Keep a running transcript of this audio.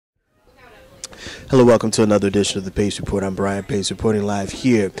Hello, welcome to another edition of the Pace Report. I'm Brian Pace, reporting live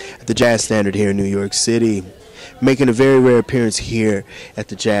here at the Jazz Standard here in New York City. Making a very rare appearance here at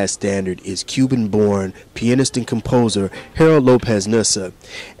the Jazz Standard is Cuban-born pianist and composer Harold López-Nussa.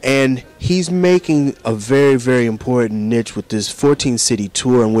 And he's making a very, very important niche with this 14-city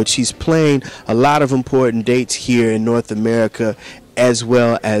tour in which he's playing a lot of important dates here in North America as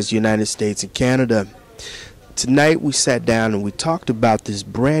well as the United States and Canada. Tonight we sat down and we talked about this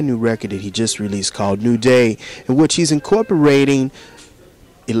brand new record that he just released called New Day, in which he's incorporating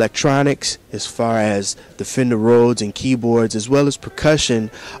electronics as far as the Fender Rhodes and keyboards as well as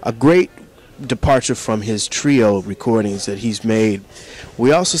percussion, a great departure from his trio recordings that he's made.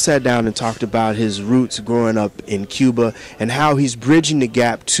 We also sat down and talked about his roots growing up in Cuba and how he's bridging the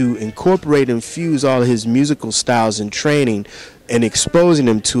gap to incorporate and fuse all of his musical styles and training and exposing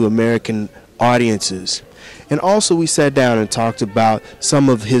them to American audiences. And also we sat down and talked about some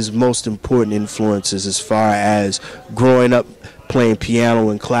of his most important influences as far as growing up playing piano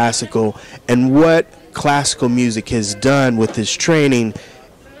and classical and what classical music has done with his training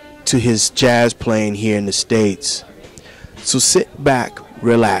to his jazz playing here in the States. So sit back,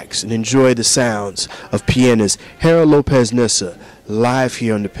 relax, and enjoy the sounds of pianist Harold López-Nussa live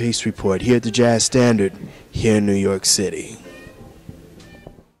here on the Pace Report here at the Jazz Standard here in New York City.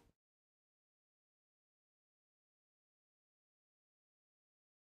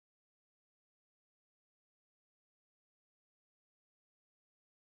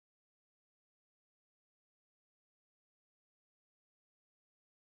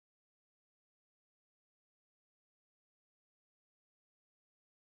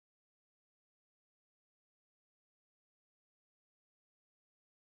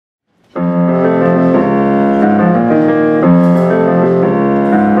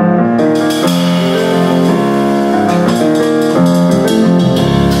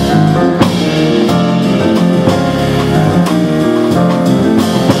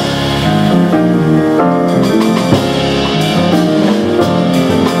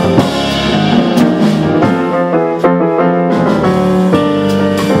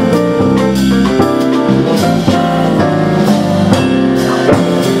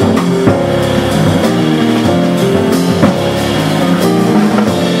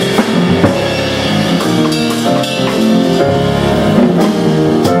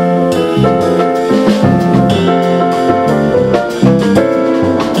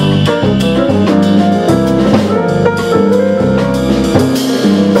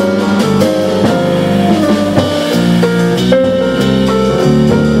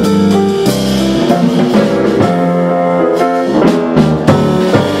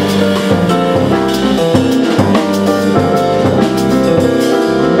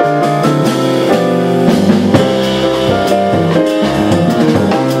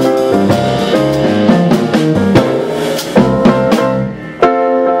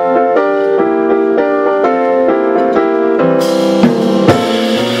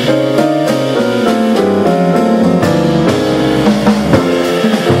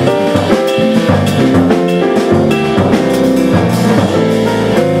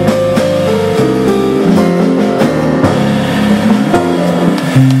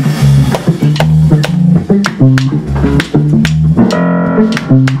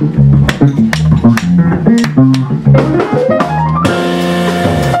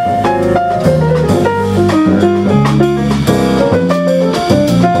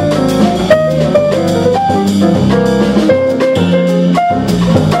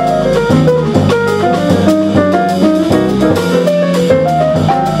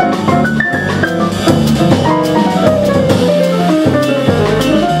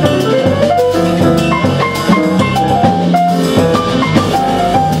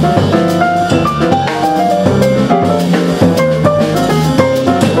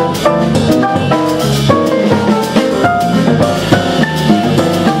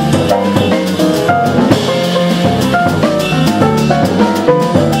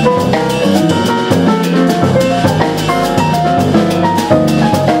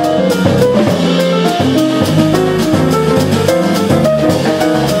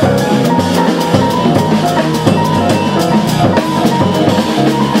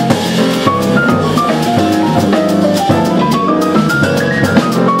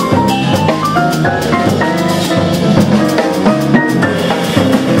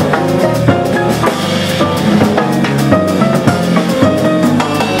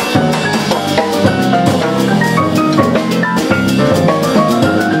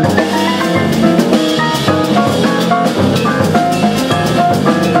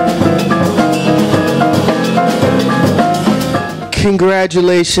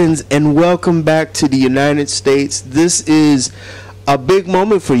 Congratulations and welcome back to the United States. This is a big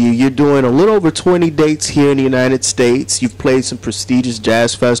moment for you. You're doing a little over 20 dates here in the United States. You've played some prestigious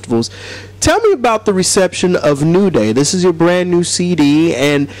jazz festivals. Tell me about the reception of New Day. This is your brand new CD,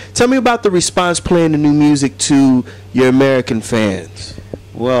 and tell me about the response playing the new music to your American fans.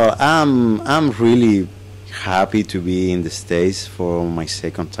 Well, I'm really happy to be in the States for my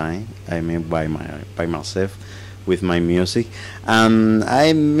second time. I mean, by myself with my music, and I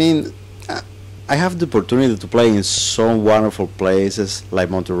have the opportunity to play in some wonderful places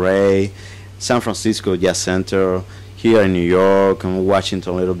like Monterey, San Francisco Jazz Center, here in New York, and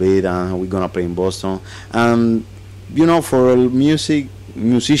Washington a little bit, and we're gonna play in Boston. And for a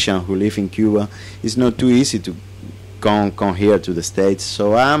musician who live in Cuba, it's not too easy to come here to the States.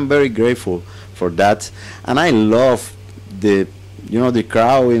 So I'm very grateful for that, and I love the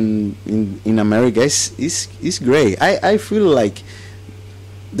crowd in America is great. I feel like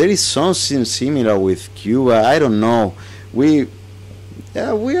there is something similar with Cuba. I don't know. We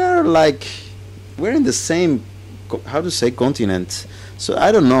are like we're in the same how to say continent. So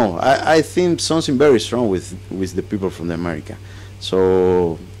I don't know. I think something very strong with the people from the America.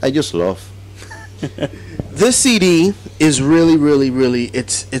 So I just love. This CD is really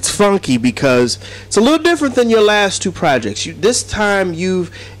it's funky because it's a little different than your last two projects. This time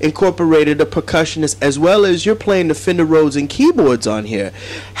you've incorporated a percussionist as well as you're playing the Fender Rhodes and keyboards on here.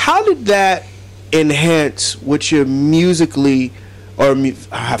 How did that enhance what you're musically or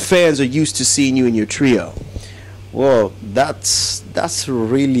fans are used to seeing you in your trio? Well, that's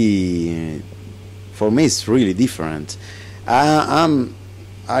really, for me it's really different. I'm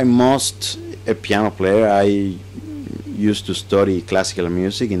most a piano player. I used to study classical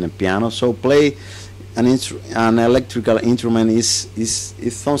music in the piano, so play an electrical instrument is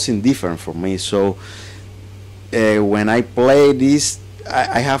something different for me. So when I play this,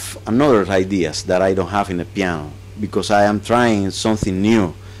 I have another ideas that I don't have in the piano because I am trying something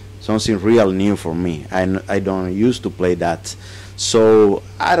new, something real new for me. I don't used to play that, so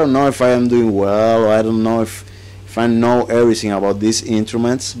I don't know if I am doing well, or I don't know if I know everything about these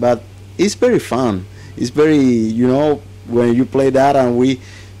instruments, but it's very fun. It's very, when you play that and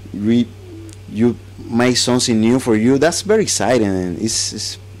you make something new for you, that's very exciting, and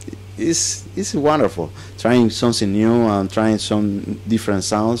it's wonderful. Trying something new and trying some different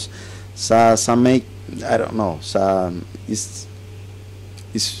sounds. So make, I don't know. So it's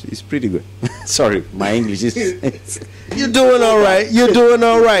pretty good. Sorry, my English is. You're doing all right. You're doing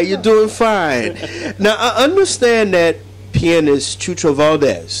all right. You're doing fine. Now I understand that pianist Chucho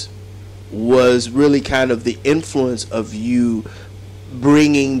Valdez was really kind of the influence of you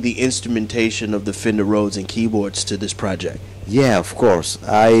bringing the instrumentation of the Fender Rhodes and keyboards to this project. Yeah, of course.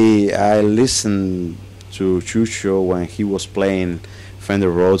 I listened to Chucho when he was playing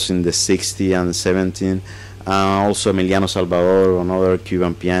Fender Rhodes in the 60 and 17. Also Emiliano Salvador, another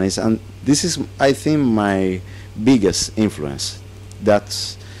Cuban pianist, and this is, I think, my biggest influence.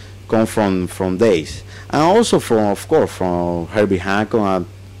 That's come from days, and also of course, from Herbie Hancock,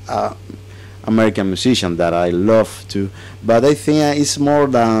 American musician that I love too. But I think it's more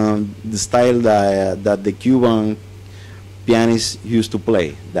than the style that the Cuban pianists used to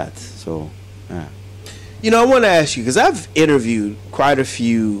play. That so. I want to ask you because I've interviewed quite a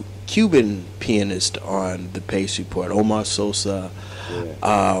few Cuban pianist on the Pace Report, Omar Sosa.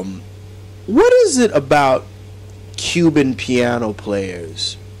 Yeah. What is it about Cuban piano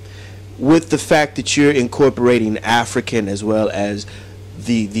players with the fact that you're incorporating African as well as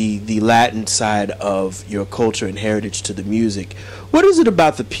the Latin side of your culture and heritage to the music? What is it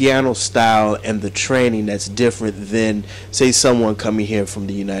about the piano style and the training that's different than, say, someone coming here from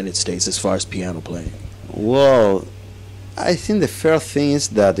the United States as far as piano playing? Well, I think the first thing is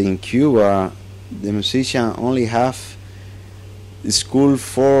that in Cuba, the musicians only have school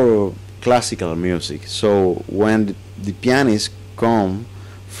for classical music. So when the pianists come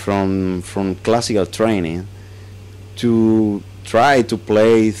from classical training to try to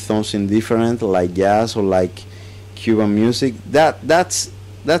play something different like jazz or like Cuban music, that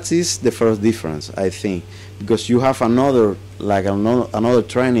is the first difference, I think, because you have another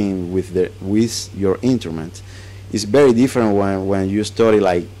training with your instrument. It's very different when you study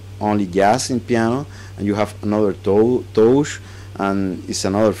like only jazz in piano and you have another touch and it's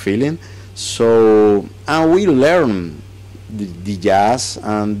another feeling. So, and we learn the jazz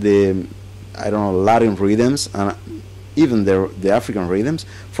and the, I don't know, Latin rhythms and even the African rhythms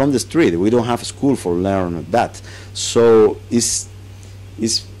from the street. We don't have school for learning that. So it's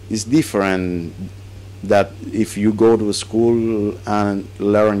different that if you go to a school and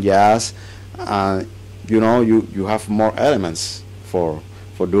learn jazz, you have more elements for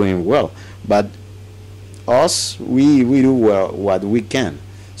doing well. But us, we do what we can.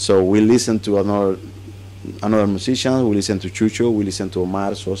 So we listen to another musicians. We listen to Chucho. We listen to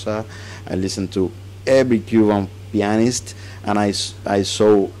Omar Sosa. I listen to every Cuban pianist, and I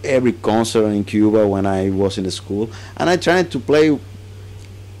saw every concert in Cuba when I was in the school, and I tried to play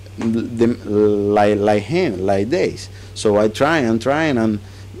like him, like this. So I try and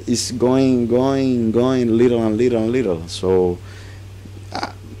it's going little and little and little. So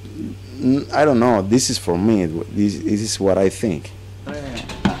I don't know. This is for me. This is what I think.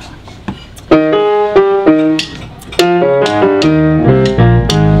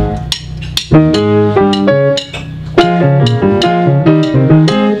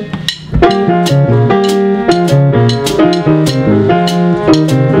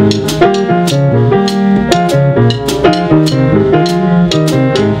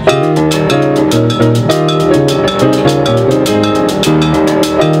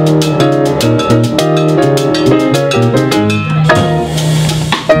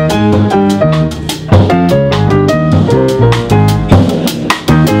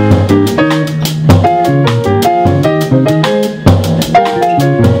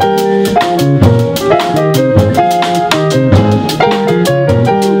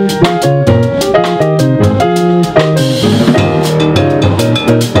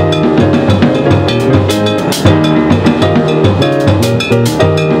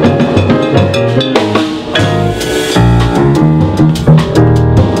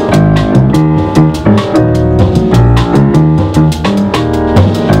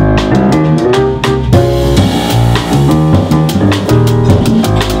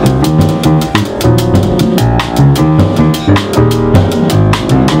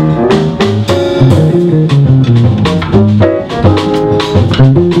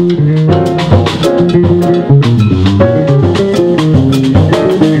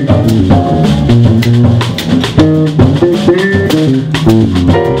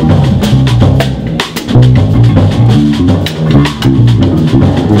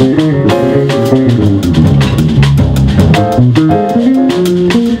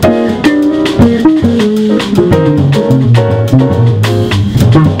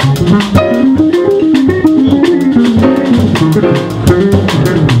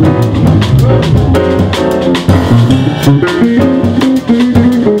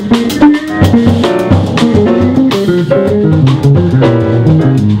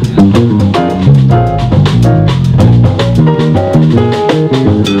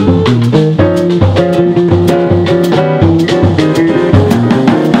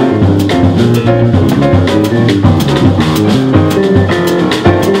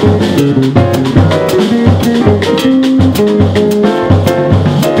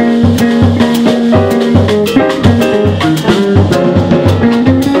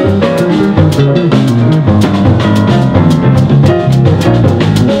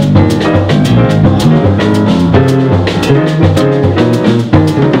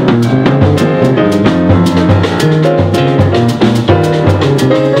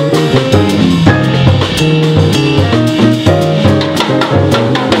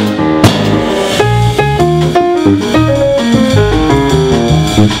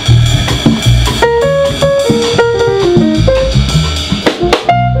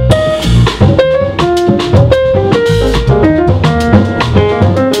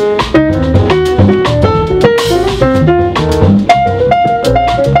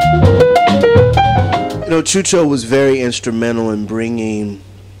 Chucho was very instrumental in bringing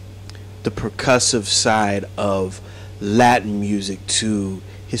the percussive side of Latin music to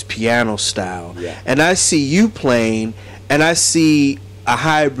his piano style. Yeah. And I see you playing, and I see a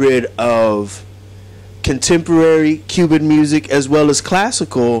hybrid of contemporary Cuban music as well as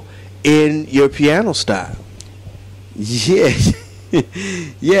classical in your piano style. Yeah.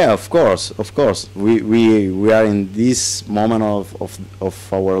 Yeah, of course. We are in this moment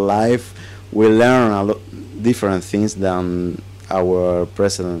of our life. We learn a lot different things than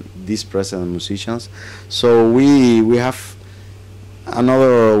these present musicians. So we have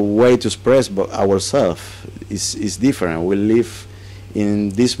another way to express ourselves. Is different. We live in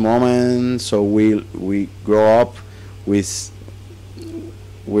this moment, so we grow up with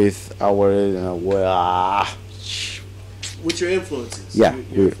our with your influences. Yeah.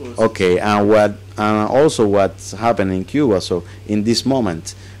 Your influences. Okay. And also what's happening in Cuba. So in this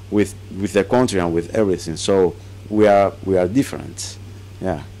moment, with the country and with everything. So we are different.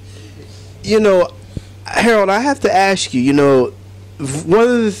 Yeah. You know, Harold, I have to ask you. You know, one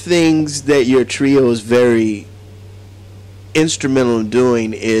of the things that your trio is very instrumental in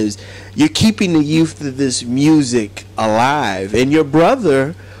doing is you're keeping the youth of this music alive. And your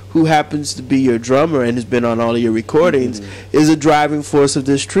brother, who happens to be your drummer and has been on all of your recordings, is a driving force of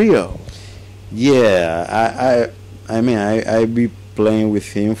this trio. Yeah, I mean, I be playing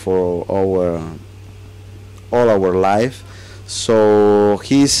with him for all our life. So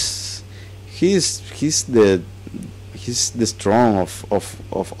he's the strong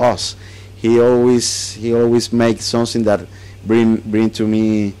of us. He always makes something that bring to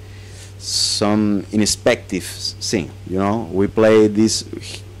me some unexpected thing. You know, we play this.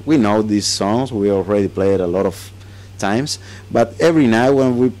 We know these songs. We already played a lot of times, but every night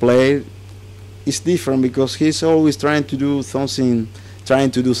when we play, it's different because he's always trying to do something.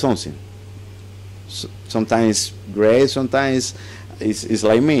 Sometimes great, sometimes it's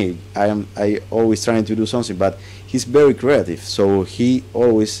like me. I always trying to do something, but he's very creative, so he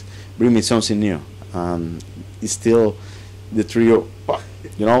always bring me something new. It's still the trio,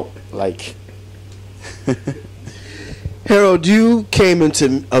 you know, like. Harold, you came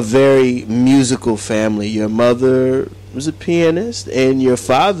into a very musical family. Your mother was a pianist, and your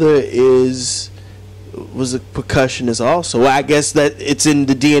father was a percussionist also. Well, I guess that it's in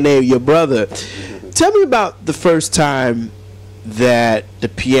the DNA of your brother. Tell me about the first time that the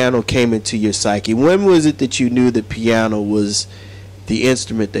piano came into your psyche. When was it that you knew that piano was the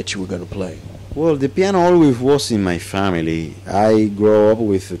instrument that you were going to play? Well, the piano always was in my family. I grew up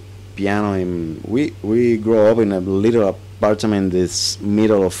with a piano. We grew up in a little apartment in this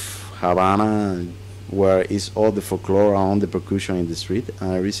middle of Havana, where is all the folklore and the percussion in the street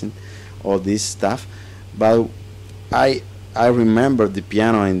and everything, all this stuff. But I remember the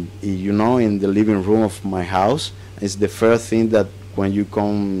piano in the living room of my house. It's the first thing that when you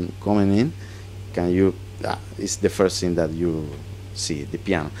coming in, it's the first thing that you see, the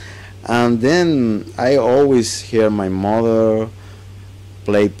piano. And then I always hear my mother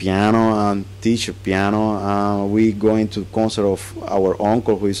play piano and teach piano. We go into concert of our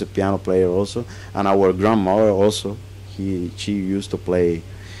uncle, who is a piano player also, and our grandmother also. She used to play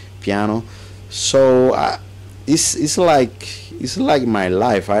piano. So it's like my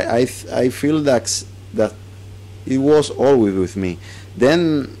life. I feel that it was always with me.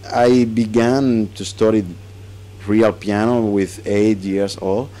 Then I began to study real piano with 8 years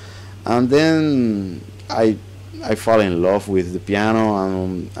old, and then I fall in love with the piano,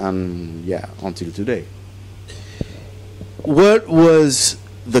 and yeah, until today. What was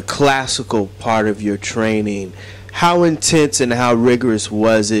the classical part of your training? How intense and how rigorous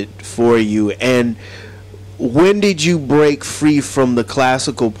was it for you? And when did you break free from the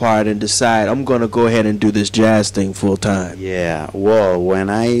classical part and decide, I'm going to go ahead and do this jazz thing full time? Yeah, well,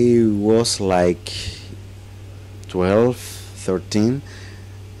 when I was like 12, 13,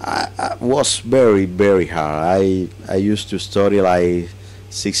 I was very, very hard. I used to study like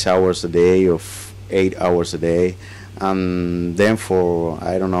 6 hours a day or 8 hours a day, and then for,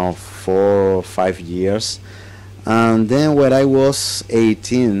 I don't know, 4 or 5 years. And then when I was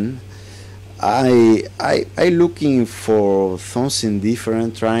 18, I looking for something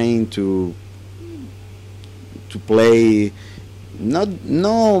different, trying to play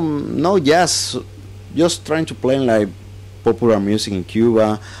no jazz, just trying to play like popular music in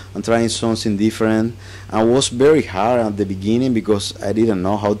Cuba and trying something different. And was very hard at the beginning because I didn't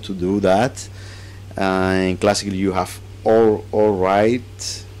know how to do that. In classical, you have all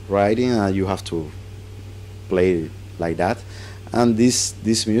writing, and you have to play like that. And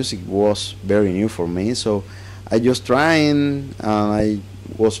this music was very new for me, so I just trying, and I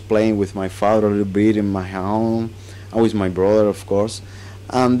was playing with my father a little bit in my home, and with my brother, of course.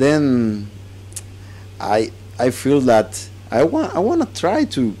 And then I feel that I want to try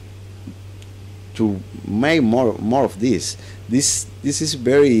to make more of this. This is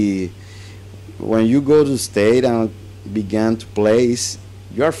very, when you go to the stage and begin to play,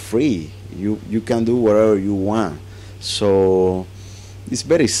 you are free. You can do whatever you want. So it's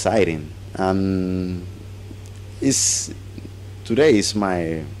very exciting, and today is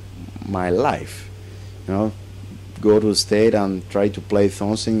my life. You know, go to the stage and try to play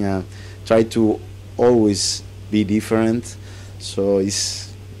something and try to always be different. So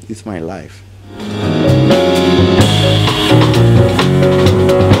it's my life.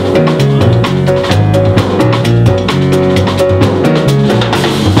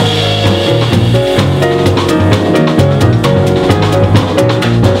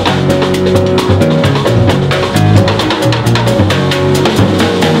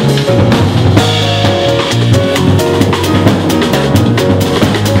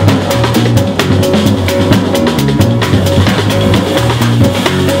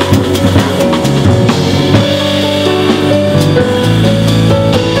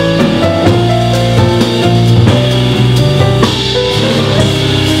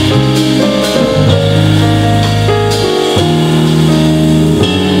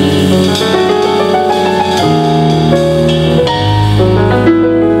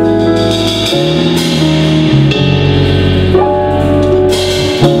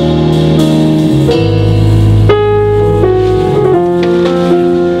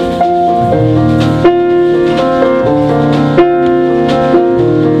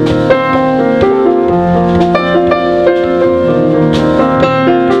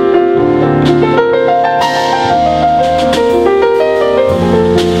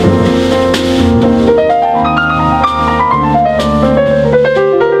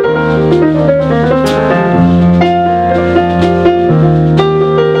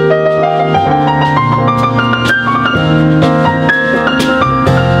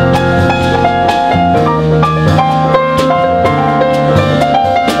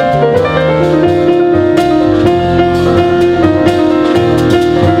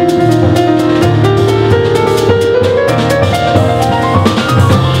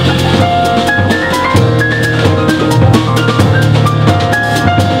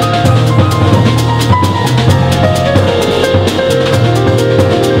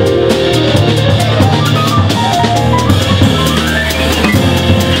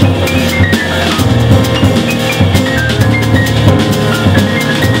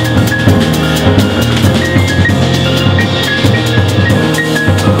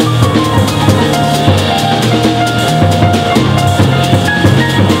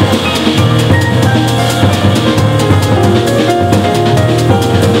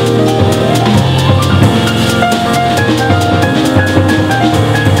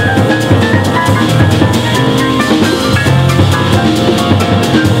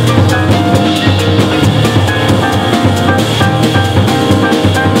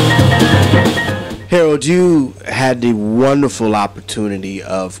 wonderful opportunity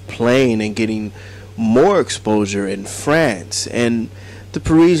of playing and getting more exposure in France. And the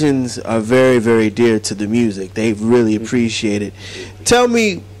Parisians are very, very dear to the music. They really appreciate it. Tell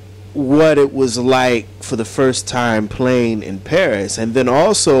me what it was like for the first time playing in Paris, and then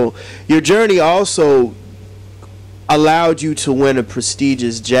also your journey also allowed you to win a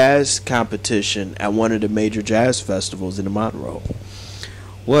prestigious jazz competition at one of the major jazz festivals in Monroe.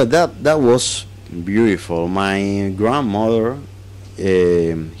 Well, that was beautiful. My grandmother,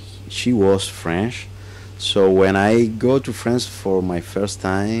 she was French, so when I go to France for my first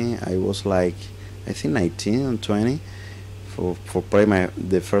time, I was like, I think 19 or 20, for play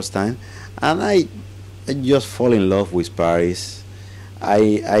the first time, and I just fall in love with Paris.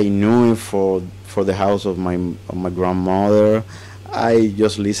 I knew it for the house of my grandmother. I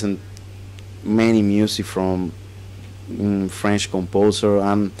just listened many music from French composer,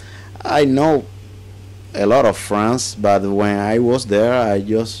 and I know a lot of France. But when I was there, I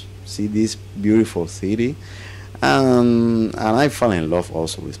just see this beautiful city, and I fell in love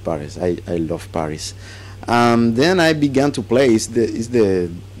also with Paris. I love Paris. Then I began to play. It's the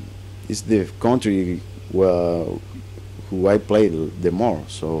country where who I play the more.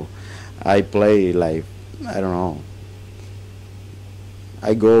 So I play like, I don't know.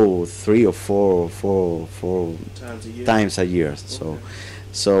 I go 3 or 4 times a year. So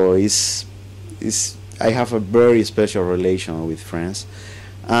it's I have a very special relation with France,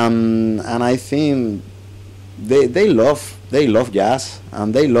 and I think they love jazz,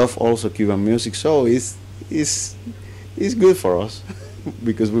 and they love also Cuban music. So it's good for us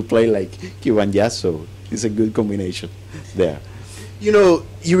because we play like Cuban jazz. So it's a good combination there. You know,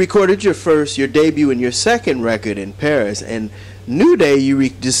 you recorded your debut and your second record in Paris, and New Day you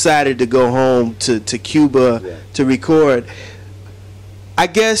decided to go home to Cuba to record. I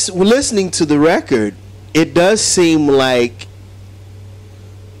guess listening to the record, it does seem like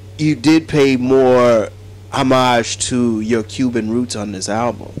you did pay more homage to your Cuban roots on this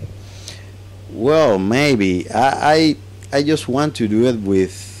album. Well, maybe I just want to do it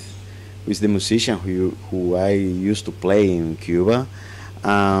with the musician who I used to play in Cuba.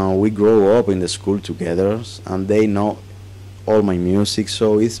 We grow up in the school together, and they know all my music,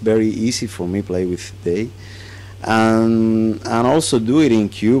 so it's very easy for me play with they. And also do it in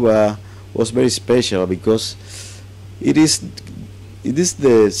Cuba was very special because it is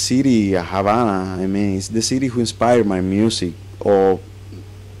the city Havana. I mean, it's the city who inspired my music, or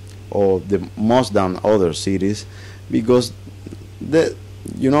the most than other cities, because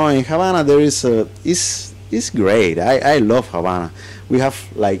in Havana there is it's great. I love Havana. We have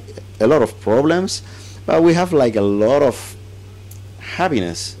like a lot of problems, but we have like a lot of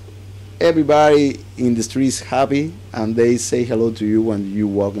happiness. Everybody in the street is happy, and they say hello to you when you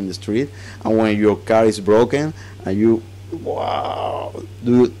walk in the street. And when your car is broken, and you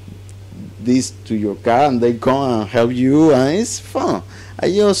do this to your car, and they come and help you, and it's fun. I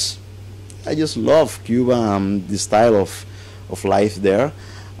just love Cuba and the style of life there,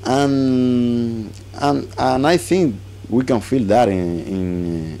 and I think we can feel that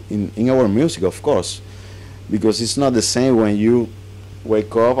in our music, of course, because it's not the same when you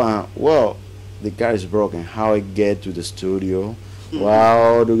wake up and the car is broken. How I get to the studio?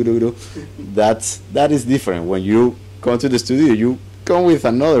 Wow, that is different. When you come to the studio, you come with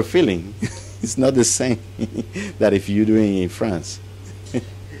another feeling. It's not the same that if you're doing it in France.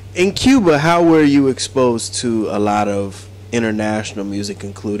 In Cuba, how were you exposed to a lot of international music,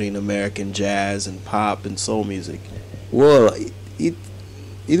 including American jazz and pop and soul music? Well, it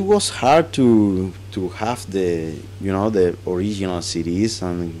was hard to have the original CDs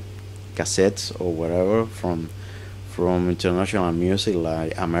and cassettes or whatever from international music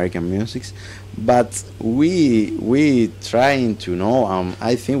like American musics, but we trying to know.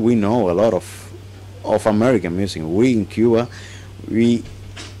 I think we know a lot of American music. We in Cuba, we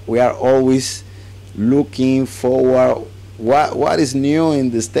are always looking forward. What is new in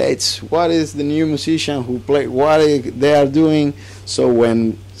the States? What is the new musician who play? What they are doing? So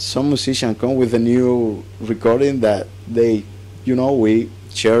when some musician come with a new recording that we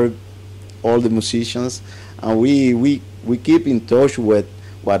share all the musicians, and we keep in touch with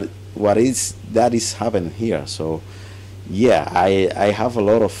what is happening here. So yeah, I have a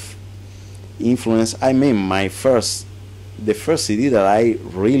lot of influence. I mean, the first CD that I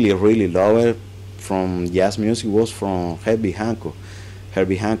really loved from jazz music was from Herbie Hancock,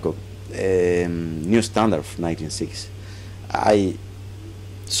 New Standard of 1906.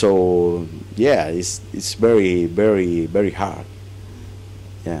 So yeah, it's very hard.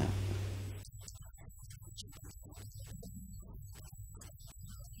 Yeah.